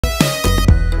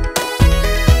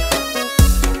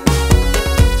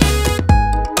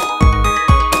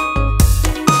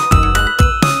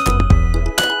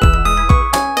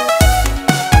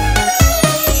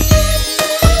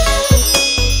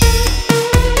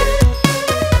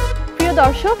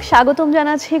দর্শক, স্বাগতম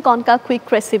জানাচ্ছি কনকা কুইক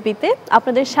রেসিপিতে।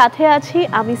 আপনাদের সাথে আছি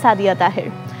আমি সাদিয়া তাহের।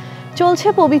 চলছে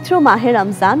পবিত্র মাহে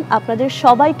রমজান, আপনাদের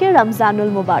সবাইকে রমজানুল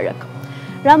মুবারক।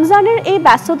 রমজানের এই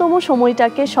ব্যস্ততম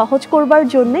সময়টাকে সহজ করবার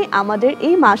জন্যে আমাদের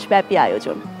এই মাসব্যাপী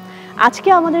আয়োজন। আজকে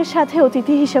আমাদের সাথে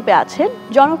অতিথি হিসেবে আছেন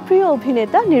জনপ্রিয়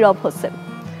অভিনেতা নীরব হোসেন।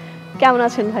 কেমন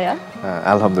আছেন ভাইয়া?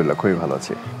 আলহামদুলিল্লাহ, খুবই ভালো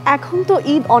আছি। এখন তো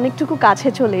ঈদ অনেকটুকু কাছে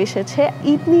চলে এসেছে,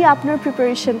 ঈদ নিয়ে আপনার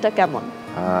প্রিপারেশনটা কেমন?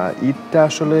 ঈদটা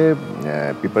আসলে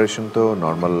প্রিপারেশন তো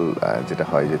নর্মাল যেটা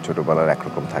হয় যে ছোটোবেলার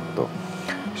একরকম থাকতো,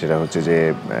 সেটা হচ্ছে যে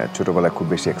ছোটোবেলায় খুব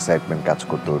বেশি এক্সাইটমেন্ট কাজ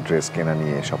করতো, ড্রেস কেনা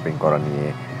নিয়ে, শপিং করা নিয়ে,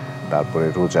 তারপরে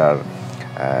রোজার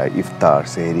ইফতার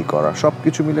সেহরি করা, সব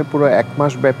কিছু মিলে পুরো এক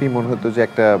মাস ব্যাপী মনে হতো যে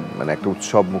একটা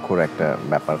উৎসব মুখর একটা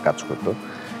ব্যাপার কাজ করতো।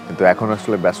 কিন্তু এখন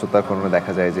আসলে ব্যস্ততার কারণে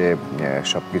দেখা যায় যে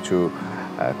সব কিছু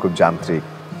খুব যান্ত্রিক।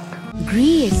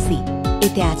 গ্রি-এসি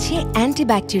এতে আছে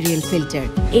অ্যান্টিব্যাকটেরিয়াল ফিল্টার।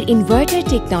 এর ইনভার্টার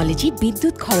টেকনোলজি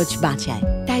বিদ্যুৎ খরচ বাঁচায়,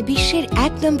 তাই বিশ্বের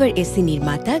 ১ নম্বর এসি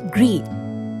নির্মাতা গ্রি।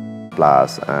 প্লাস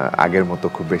আগের মতো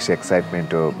খুব বেশি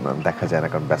এক্সাইটমেন্টও দেখা যায় না,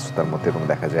 কারণ ব্যস্ততার মধ্যে। এবং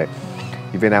দেখা যায়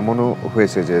ইভেন এমনও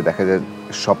হয়েছে যে দেখা যায়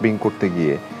শপিং করতে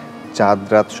গিয়ে চাঁদ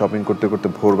রাত শপিং করতে করতে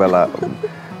ভোরবেলা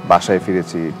বাসায়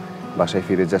ফিরেছি, বাসায়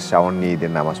ফিরে জাস্ট শাওয়ার নিয়ে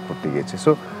ঈদের নামাজ পড়তে গিয়েছি।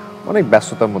 সো অনেক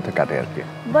ব্যস্ততার মধ্যে কাটে আর কি।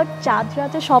 বাট চাঁদ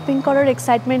রাতে শপিং করার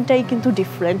এক্সাইটমেন্টটাই কিন্তু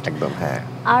ডিফারেন্ট একদম। হ্যাঁ।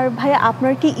 আর ভাই,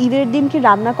 আপনার কি ঈদের দিন কি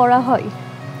রান্না করা হয়?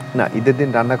 না, ঈদের দিন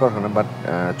রান্না করা হয় না, বাট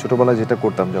ছোটোবেলায় যেটা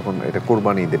করতাম, যখন এটা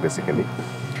কোরবানি ঈদে বেসিক্যালি,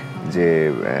 যে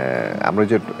আমরা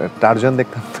যে টারজান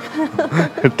দেখতাম,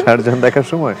 টারজান দেখার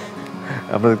সময়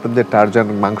আমরা দেখতাম যে টারজান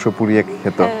মাংস পুড়িয়ে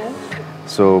খেত।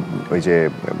 সো ওই যে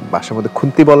বাসার মধ্যে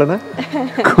খুন্তি বলে না,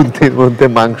 খুন্তির মধ্যে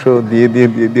মাংস দিয়ে দিয়ে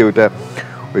দিয়ে দিয়ে ওইটা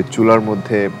ওই চুলার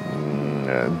মধ্যে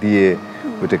দিয়ে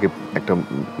ওইটাকে একটা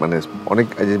মানে অনেক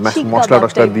মশলা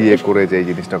টসলা দিয়ে করে যে এই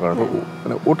জিনিসটা করা,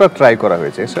 মানে ওটা ট্রাই করা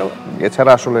হয়েছে।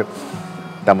 এছাড়া আসলে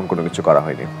তেমন কোনো কিছু করা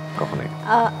হয়নি কখনোই।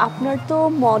 আপনার তো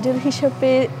মডেল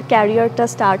হিসেবে ক্যারিয়ারটা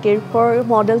স্টার্ট, এরপর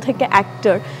মডেল থেকে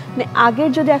অ্যাক্টর, মানে আগের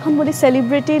যদি এখন বলি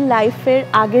সেলিব্রিটি লাইফের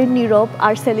আগের নীরব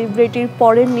আর সেলিব্রিটির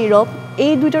পরের নীরব,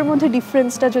 এই দুটোর মধ্যে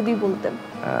ডিফারেন্সটা যদি বলতেন।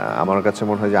 আমার কাছে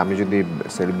মনে হয় যে আমি যদি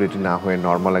সেলিব্রিটি না হয়ে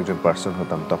নর্মাল একজন পার্সন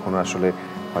হতাম, তখন আসলে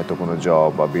হয়তো কোনো জব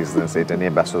বা বিজনেস এটা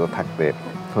নিয়ে ব্যস্ততা থাকতে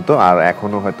হতো। আর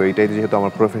এখনও হয়তো এইটাই যেহেতু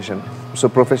আমার প্রফেশন, সো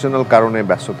প্রফেশনাল কারণে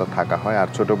ব্যস্ততা থাকা হয়। আর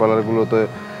ছোটোবেলাগুলোতে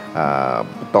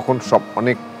তখন সব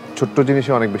অনেক ছোট্ট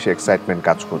জিনিসে অনেক বেশি এক্সাইটমেন্ট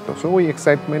কাজ করতো। সো ওই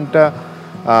এক্সাইটমেন্টটা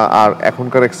আর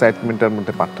এখনকার এক্সাইটমেন্টের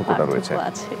মধ্যে পার্থক্যটা রয়েছে।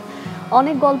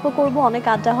 অনেক গল্প করব, অনেক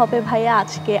আড্ডা হবে ভাইয়া।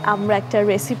 আজকে আমরা একটা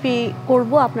রেসিপি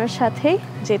করব আপনার সাথে,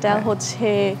 যেটা হচ্ছে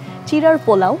চিড়ার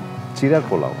পোলাও। চিড়ার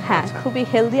পোলাও? হ্যাঁ, খুবই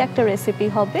হেলদি একটা রেসিপি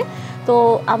হবে। তো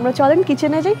আমরা চলেন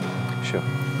কিচেনে যাই। শিওর।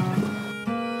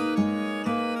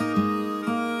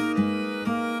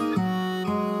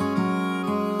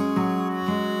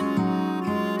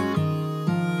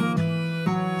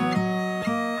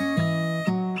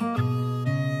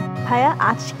 ভাইয়া,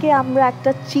 আজকে আমরা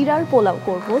একটা চিড়ার পোলাও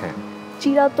করব।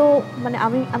 চিড়া তো মানে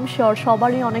আমি শিওর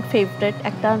সবারই অনেক ফেভারিট,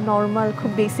 একটা নর্মাল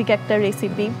খুব বেসিক একটা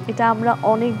রেসিপি, এটা আমরা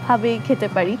অনেকভাবেই খেতে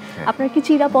পারি। আপনার কি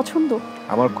চিড়া পছন্দ?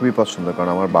 আমার খুবই পছন্দ, কারণ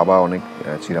আমার বাবা অনেক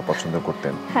চিড়া পছন্দ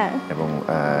করতেন। হ্যাঁ। এবং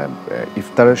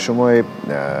ইফতারের সময়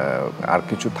আর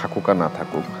কিছু থাকুক আর না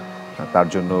থাকুক, তার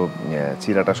জন্য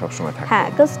চিড়াটা সবসময় থাকে। হ্যাঁ,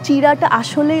 কারণ চিড়াটা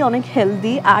আসলেই অনেক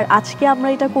হেলদি। আর আজকে আমরা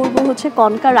এটা করব হচ্ছে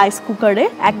কনকা রাইস কুকারে,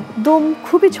 একদম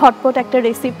খুবই ঝটপট একটা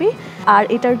রেসিপি। আর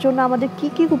এটার জন্য আমাদের কি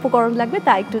কি উপকরণ লাগবে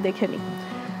তা একটু দেখে নিই।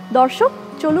 দর্শক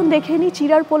চলুন দেখে নিই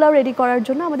চিড়ার পোলাও রেডি করার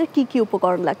জন্য আমাদের কি কি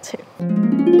উপকরণ লাগছে।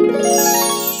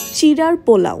 চিড়ার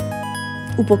পোলাও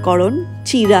উপকরণ: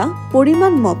 চিড়া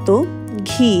পরিমাণ মতো,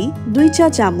 ঘি 2 চা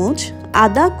চামচ,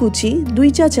 আদা কুচি 2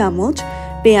 চা চামচ,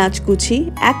 পেঁয়াজ কুচি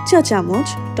 1 চা চামচ,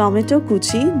 টমেটো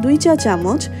কুচি 2 চা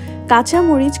চামচ,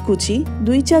 কাঁচামরিচ কুচি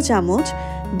 2 চা চামচ,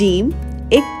 ডিম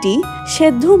 1টি,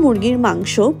 সেদ্ধ মুরগির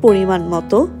মাংস পরিমাণ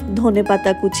মতো,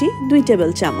 ধনেপাতা কুচি 2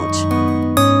 টেবিল চামচ।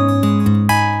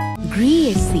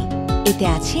 গ্রি-এসি এতে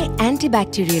আছে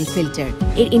অ্যান্টিব্যাকটেরিয়াল ফিল্টার।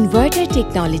 এর ইনভার্টার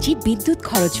টেকনোলজি বিদ্যুৎ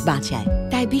খরচ বাঁচায়,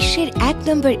 তাই বিশ্বের 1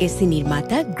 নম্বর এসি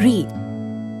নির্মাতা গ্রি।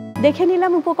 দেখে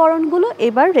নিলাম উপকরণগুলো,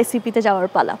 এবার রেসিপিতে যাওয়ার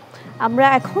পালা। আমরা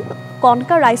এখন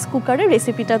কনকা রাইস কুকারে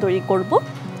রেসিপিটা তৈরি করব।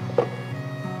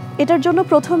 এটার জন্য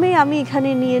প্রথমেই আমি এখানে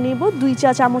নিয়ে নিব 2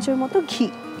 চা চামচের মতো ঘি।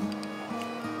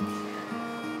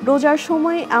 রোজার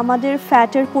সময় আমাদের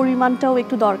ফ্যাটের পরিমাণটাও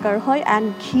একটু দরকার হয়, অ্যান্ড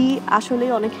ঘি আসলে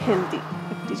অনেক হেলদি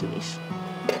একটি জিনিস।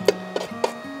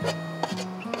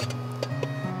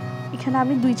 এখানে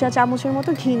আমি 2 চা চামচের মতো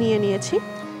ঘি নিয়ে নিয়েছি।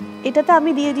 এটাতে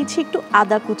আমি দিয়ে দিচ্ছি একটু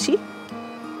আদা কুচি,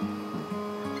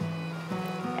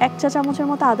 1 চা চামচের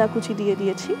মতো আদা কুচি দিয়ে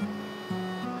দিয়েছি।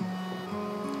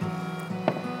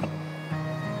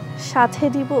 সাথে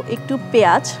দিব একটু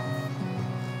পেঁয়াজ,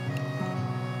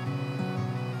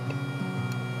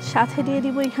 সাথে দিয়ে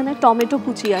দিব এখানে টমেটো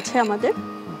কুচি আছে আমাদের।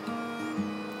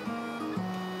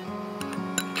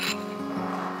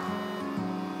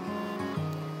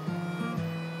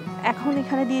 এখন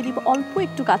এখানে দিয়ে দিব অল্প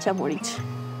একটু কাঁচামরিচ।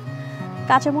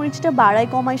 কাঁচামরিচটা বাড়াই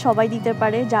কমাই সবাই দিতে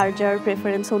পারে, যার যার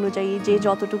প্রেফারেন্স অনুযায়ী, যে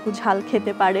যতটুকু ঝাল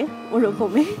খেতে পারে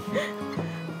ওরকমই।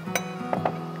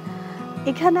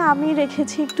 এখানে আমি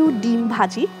রেখেছি একটু ডিম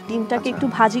ভাজি, ডিমটাকে একটু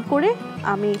ভাজি করে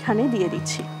আমি এখানে দিয়ে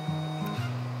দিচ্ছি।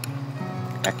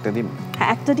 একটা ডিম? হ্যাঁ,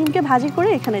 একটা ডিমকে ভাজি করে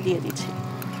এখানে দিয়ে দিচ্ছি।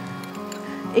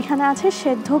 এখানে আছে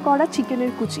সেদ্ধ করা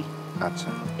চিকেনের কুচি, আচ্ছা,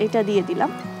 এটা দিয়ে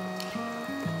দিলাম।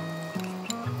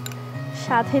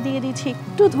 সাথে দিয়ে দিচ্ছি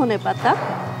একটু ধনেপাতা।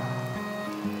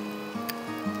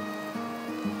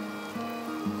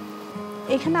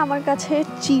 এখানে আমার কাছে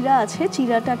চিড়া আছে,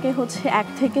 চিড়াটাকে হচ্ছে 1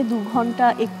 থেকে 2 ঘন্টা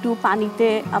একটু পানিতে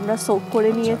আমরা সোক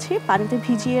করে নিয়েছি, পানিতে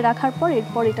ভিজিয়ে রাখার পর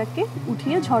এরপর এটাকে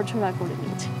উঠিয়ে ঝরঝরা করে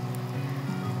নিয়েছি।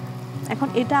 এখন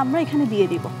এটা আমরা এখানে দিয়ে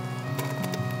দিব।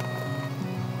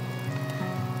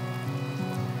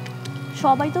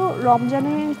 সবাই তো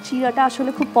রমজানে চিড়াটা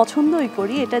আসলে খুব পছন্দই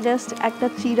করি, এটা জাস্ট একটা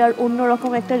চিড়ার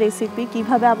অন্যরকম একটা রেসিপি,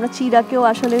 কিভাবে আমরা চিড়াকেও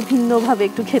আসলে ভিন্নভাবে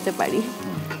একটু খেতে পারি।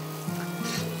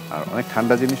 আর অনেক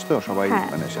ঠান্ডা জিনিস তো, সবাই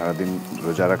মানে সারাদিন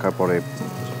রোজা রাখার পরে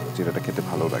চিড়াটা খেতে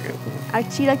ভালো লাগে। আর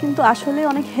চিড়া কিন্তু আসলে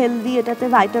অনেক হেলদি, এটাতে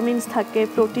ভাইটামিনস থাকে,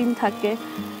 প্রোটিন থাকে,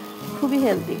 খুবই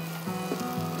হেলদি।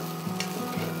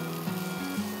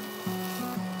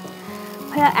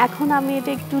 ভাইয়া এখন আমি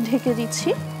এটা একটু ঢেকে দিচ্ছি।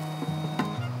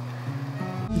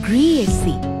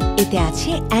 গ্রি-এসি, এতে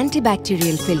আছে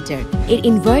অ্যান্টিব্যাকটেরিয়াল ফিল্টার। এর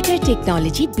ইনভার্টার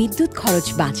টেকনোলজি বিদ্যুৎ খরচ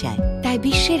বাঁচায়, তাই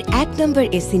বিশ্বের 1 নম্বর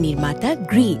এসি নির্মাতা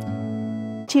গ্রি।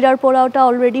 চিড়ার পোলাওটা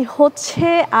অলরেডি হচ্ছে।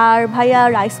 আর ভাইয়া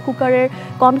রাইস কুকারের,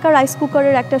 কনকা রাইস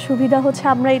কুকারের একটা সুবিধা হচ্ছে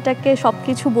আমরা এটাকে সব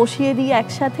কিছু বসিয়ে দিয়ে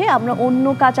একসাথে আমরা অন্য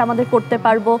কাজ আমাদের করতে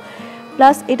পারবো,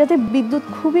 প্লাস এটাতে বিদ্যুৎ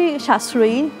খুবই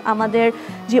সাশ্রয়ী। আমাদের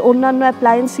যে অন্যান্য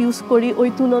অ্যাপ্লায়েন্স ইউজ করি ওই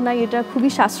তুলনায় এটা খুবই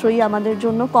সাশ্রয়ী আমাদের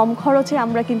জন্য, কম খরচে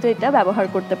আমরা কিন্তু এটা ব্যবহার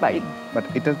করতে পারি। বাট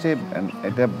এটা যে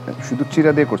এটা শুধু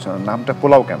চিড়া দিয়ে করছে না, নামটা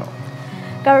পোলাও কেন?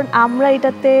 কারণ আমরা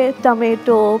এটাতে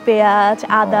টমেটো, পেঁয়াজ,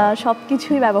 আদা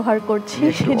সবকিছুই ব্যবহার করছি,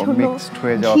 সেজন্য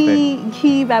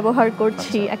ঘি ব্যবহার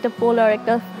করছি, একটা পোলার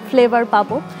একটা ফ্লেভার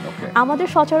পাবো। আমাদের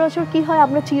সচরাচর কি হয়,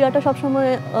 আমরা চিড়াটা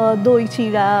সবসময় দই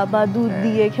চিড়া বা দুধ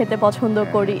দিয়ে খেতে পছন্দ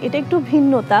করি, এটা একটু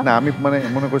ভিন্নতা। না, আমি মানে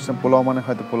মনে করছিলাম পোলাও মানে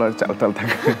হয়তো পোলার চাল টাল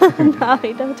থাকে। না,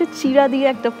 এটা হচ্ছে চিড়া দিয়ে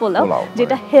একটা পোলাও,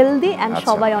 যেটা হেলদি অ্যান্ড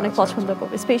সবাই অনেক পছন্দ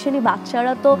করবে, স্পেশালি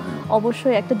বাচ্চারা তো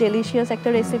অবশ্যই একটা ডেলিশিয়াস একটা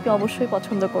রেসিপি অবশ্যই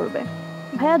পছন্দ করবে।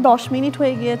 ভাইয়া 10 মিনিট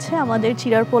হয়ে গিয়েছে, আমাদের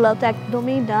চিড়ার পোলাও তো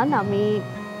একদমই ডান। আমি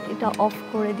এটা অফ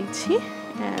করে দিচ্ছি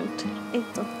অ্যান্ড এই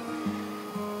তো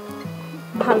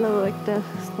ভালো একটা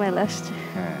স্মেল আসছে।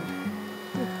 হ্যাঁ,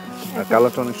 আর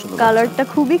কালারটা অনেক সুন্দর, কালারটা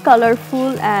খুবই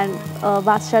কালারফুল অ্যান্ড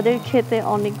বাচ্চাদের খেতে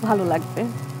অনেক ভালো লাগবে।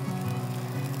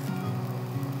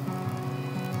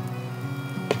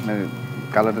 মানে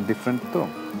কালারটা ডিফারেন্ট তো,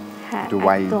 হ্যাঁ,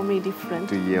 একদমই ডিফারেন্ট,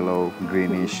 একটু ইয়েলো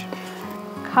গ্রিনিশ।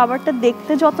 খাবারটা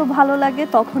দেখতে যত ভালো লাগে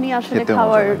তখনই আসলে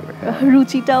খাওয়ার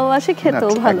রুচিটাও আসে,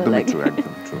 খেতেও ভালো লাগে।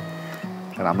 একদম ট্রু।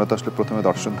 আর আমরা তো আসলে প্রথমে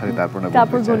দর্শনধারী,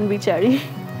 তারপর গুণ বিচারি।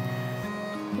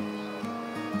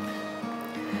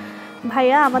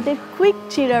 ভাইয়া আমাদের কুইক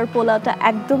চিড়ার পোলাওটা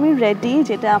একদমই রেডি,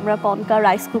 যেটা আমরা কনকা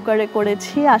রাইস কুকারে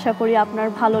করেছি। আশা করি আপনার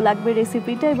ভালো লাগবে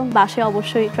রেসিপিটা এবং বাসায়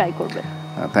অবশ্যই ট্রাই করবেন।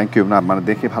 Thank you. না মানে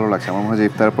দেখে ভালো লাগছে, আমার মনে হয়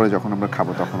ইফতারের পরে যখন আমরা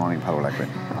খাবো তখন অনেক ভালো লাগবে।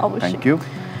 অবশ্যই। Thank you.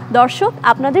 দর্শক,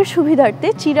 আপনাদের সুবিধার্থে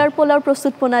চিড়ার পোলাও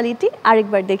প্রস্তুত প্রণালীটি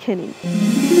আরেকবার দেখে নিন।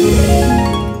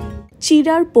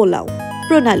 চিড়ার পোলাও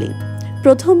প্রণালী: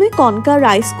 প্রথমে কনকা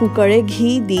রাইস কুকারে ঘি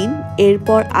দিন,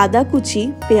 এরপর আদা কুচি,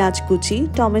 পেঁয়াজ কুচি,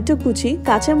 টমেটো কুচি,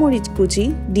 কাঁচামরিচ কুচি,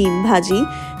 ডিম ভাজি,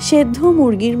 সেদ্ধ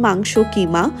মুরগির মাংস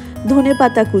কিমা,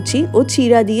 ধনেপাতা কুচি ও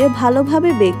চিড়া দিয়ে ভালোভাবে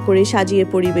বেক করে সাজিয়ে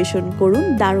পরিবেশন করুন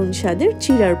দারুণ স্বাদের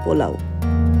চিড়ার পোলাও।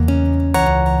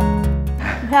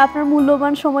 হ্যাঁ, আপনার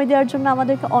মূল্যবান সময় দেওয়ার জন্য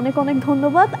আমাদেরকে অনেক অনেক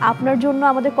ধন্যবাদ। আপনার জন্য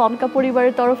আমাদের কনকা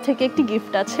পরিবারের তরফ থেকে একটি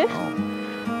গিফট আছে।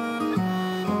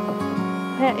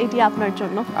 হ্যাঁ, এটি আপনার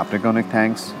জন্য। আপনাকে অনেক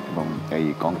থ্যাঙ্কস এবং এই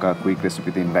কনকা কুইক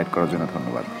রেসিপিতে ইনভাইট করার জন্য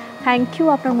ধন্যবাদ। থ্যাংক ইউ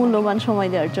আপনার মূল্যবান সময়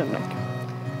দেওয়ার জন্য।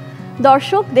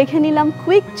 দর্শক, দেখে নিলাম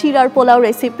কুইক চিড়ার পোলাও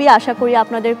রেসিপি। আশা করি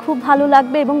আপনাদের খুব ভালো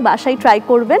লাগবে এবং বাসায় ট্রাই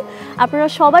করবেন। আপনারা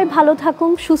সবাই ভালো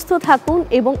থাকুন, সুস্থ থাকুন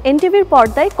এবং এনটিভির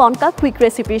পর্দায় কনকা কুইক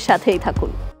রেসিপির সাথেই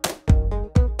থাকুন।